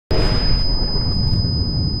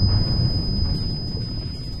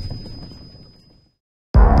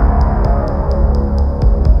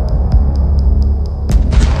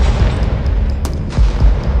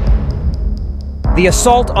The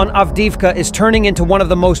assault on Avdiivka is turning into one of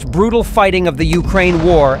the most brutal fighting of the Ukraine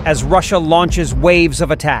war as Russia launches waves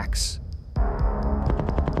of attacks.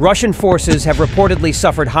 Russian forces have reportedly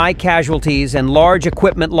suffered high casualties and large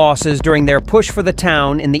equipment losses during their push for the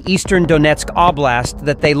town in the eastern Donetsk Oblast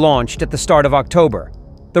that they launched at the start of October.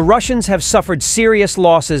 The Russians have suffered serious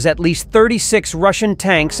losses. At least 36 Russian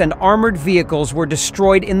tanks and armored vehicles were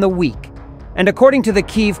destroyed in the week. And according to the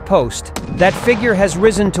Kyiv Post, that figure has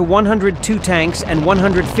risen to 102 tanks and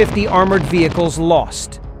 150 armored vehicles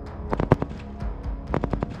lost.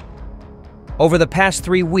 Over the past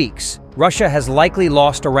 3 weeks, Russia has likely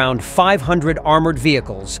lost around 500 armored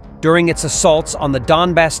vehicles during its assaults on the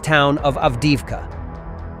Donbass town of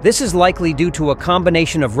Avdiivka. This is likely due to a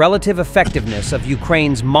combination of relative effectiveness of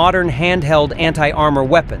Ukraine's modern handheld anti-armor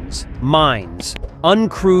weapons, mines,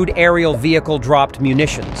 uncrewed aerial vehicle-dropped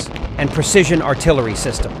munitions, and precision artillery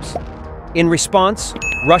systems. In response,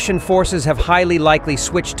 Russian forces have highly likely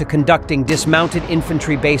switched to conducting dismounted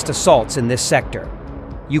infantry-based assaults in this sector.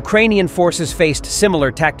 Ukrainian forces faced similar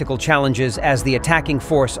tactical challenges as the attacking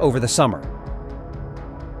force over the summer.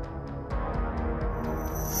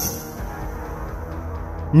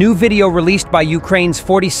 New video released by Ukraine's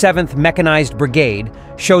 47th Mechanized Brigade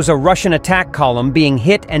shows a Russian attack column being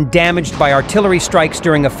hit and damaged by artillery strikes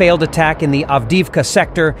during a failed attack in the Avdiivka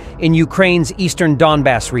sector in Ukraine's eastern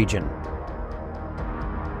Donbass region.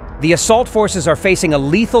 The assault forces are facing a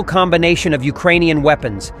lethal combination of Ukrainian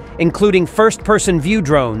weapons, including first-person view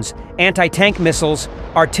drones, anti-tank missiles,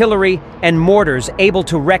 artillery, and mortars able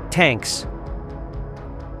to wreck tanks.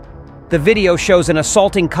 The video shows an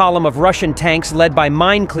assaulting column of Russian tanks led by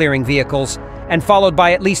mine-clearing vehicles and followed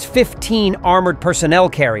by at least 15 armored personnel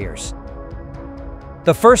carriers.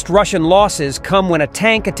 The first Russian losses come when a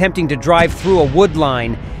tank attempting to drive through a wood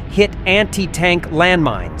line hit anti-tank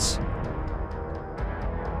landmines.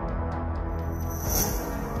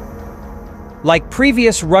 Like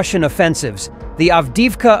previous Russian offensives, the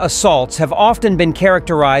Avdiivka assaults have often been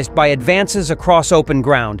characterized by advances across open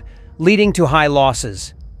ground, leading to high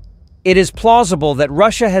losses. It is plausible that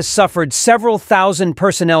Russia has suffered several thousand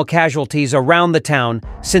personnel casualties around the town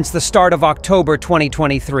since the start of October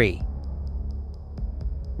 2023.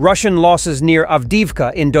 Russian losses near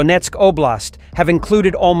Avdiivka in Donetsk Oblast have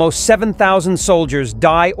included almost 7,000 soldiers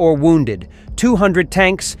die or wounded, 200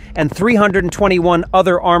 tanks, and 321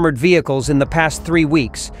 other armored vehicles in the past 3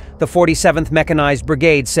 weeks, the 47th Mechanized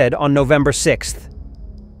Brigade said on November 6th.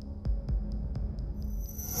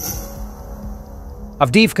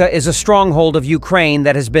 Avdiivka is a stronghold of Ukraine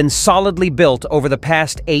that has been solidly built over the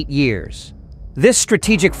past 8 years. This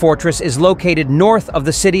strategic fortress is located north of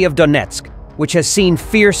the city of Donetsk, which has seen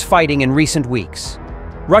fierce fighting in recent weeks.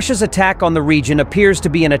 Russia's attack on the region appears to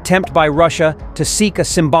be an attempt by Russia to seek a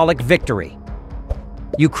symbolic victory.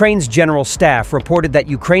 Ukraine's general staff reported that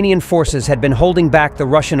Ukrainian forces had been holding back the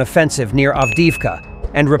Russian offensive near Avdiivka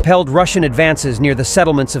and repelled Russian advances near the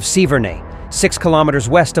settlements of Sieverne, 6 kilometers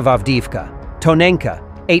west of Avdiivka, Tonenka,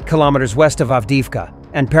 8 kilometers west of Avdiivka,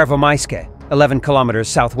 and Pervomaiske, 11 kilometers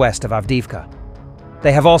southwest of Avdiivka.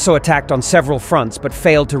 They have also attacked on several fronts but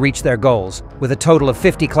failed to reach their goals, with a total of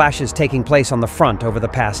 50 clashes taking place on the front over the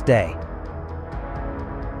past day.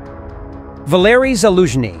 Valery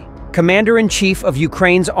Zaluzhny, Commander-in-Chief of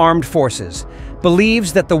Ukraine's armed forces,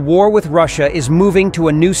 believes that the war with Russia is moving to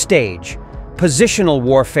a new stage, positional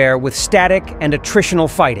warfare with static and attritional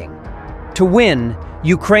fighting. To win,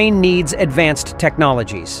 Ukraine needs advanced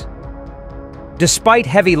technologies. Despite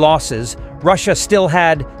heavy losses, Russia still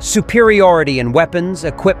had superiority in weapons,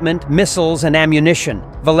 equipment, missiles, and ammunition,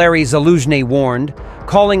 Valery Zaluzhny warned,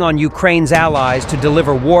 calling on Ukraine's allies to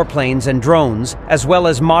deliver warplanes and drones, as well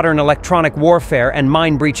as modern electronic warfare and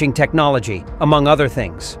mine-breaching technology, among other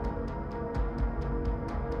things.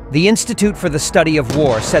 The Institute for the Study of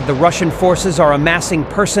War said the Russian forces are amassing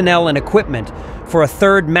personnel and equipment for a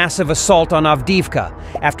third massive assault on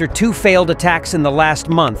Avdiivka after 2 failed attacks in the last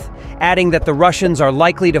month, adding that the Russians are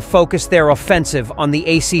likely to focus their offensive on the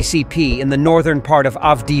ACCP in the northern part of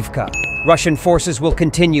Avdiivka. Russian forces will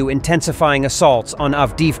continue intensifying assaults on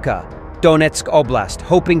Avdiivka, Donetsk Oblast,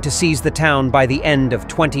 hoping to seize the town by the end of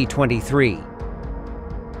 2023.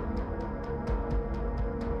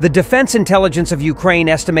 The Defense Intelligence of Ukraine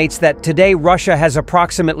estimates that today Russia has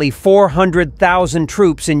approximately 400,000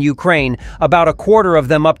 troops in Ukraine. About a quarter of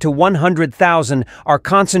them, up to 100,000, are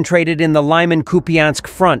concentrated in the Lyman-Kupiansk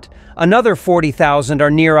front. Another 40,000 are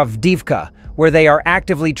near Avdiivka, where they are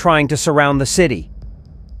actively trying to surround the city.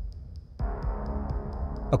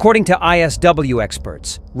 According to ISW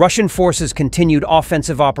experts, Russian forces continued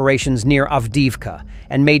offensive operations near Avdiivka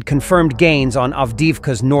and made confirmed gains on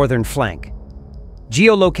Avdiivka's northern flank.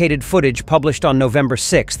 Geolocated footage published on November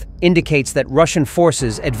 6th indicates that Russian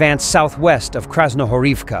forces advanced southwest of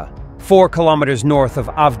Krasnohorivka, 4 kilometers north of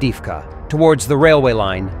Avdiivka, towards the railway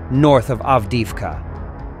line north of Avdiivka.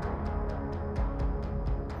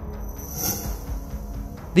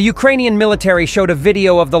 The Ukrainian military showed a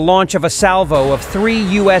video of the launch of a salvo of 3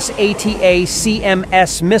 US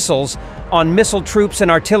ATA-CMS missiles on Missile Troops and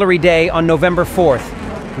Artillery Day on November 4th,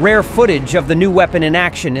 rare footage of the new weapon in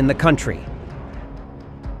action in the country.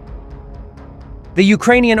 The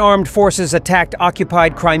Ukrainian armed forces attacked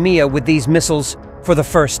occupied Crimea with these missiles for the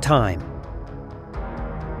first time.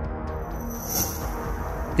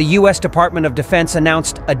 The U.S. Department of Defense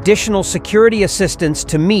announced additional security assistance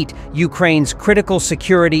to meet Ukraine's critical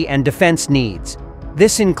security and defense needs.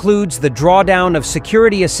 This includes the drawdown of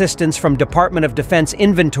security assistance from Department of Defense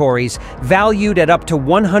inventories valued at up to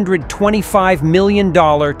 $125 million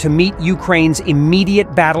to meet Ukraine's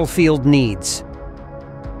immediate battlefield needs.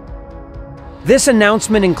 This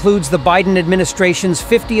announcement includes the Biden administration's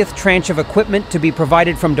 50th tranche of equipment to be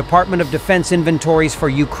provided from Department of Defense inventories for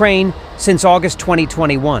Ukraine since August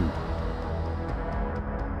 2021.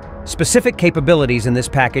 Specific capabilities in this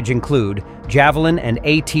package include Javelin and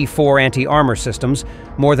AT-4 anti-armor systems,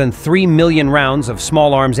 more than 3 million rounds of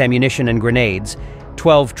small arms ammunition and grenades,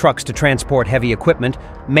 12 trucks to transport heavy equipment,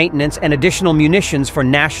 maintenance, and additional munitions for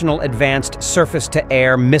National Advanced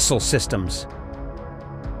Surface-to-Air Missile Systems.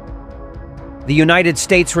 The United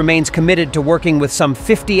States remains committed to working with some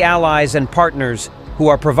 50 allies and partners who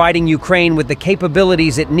are providing Ukraine with the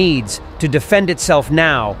capabilities it needs to defend itself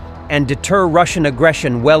now and deter Russian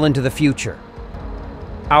aggression well into the future.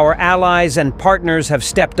 Our allies and partners have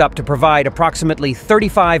stepped up to provide approximately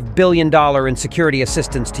 $35 billion in security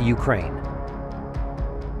assistance to Ukraine.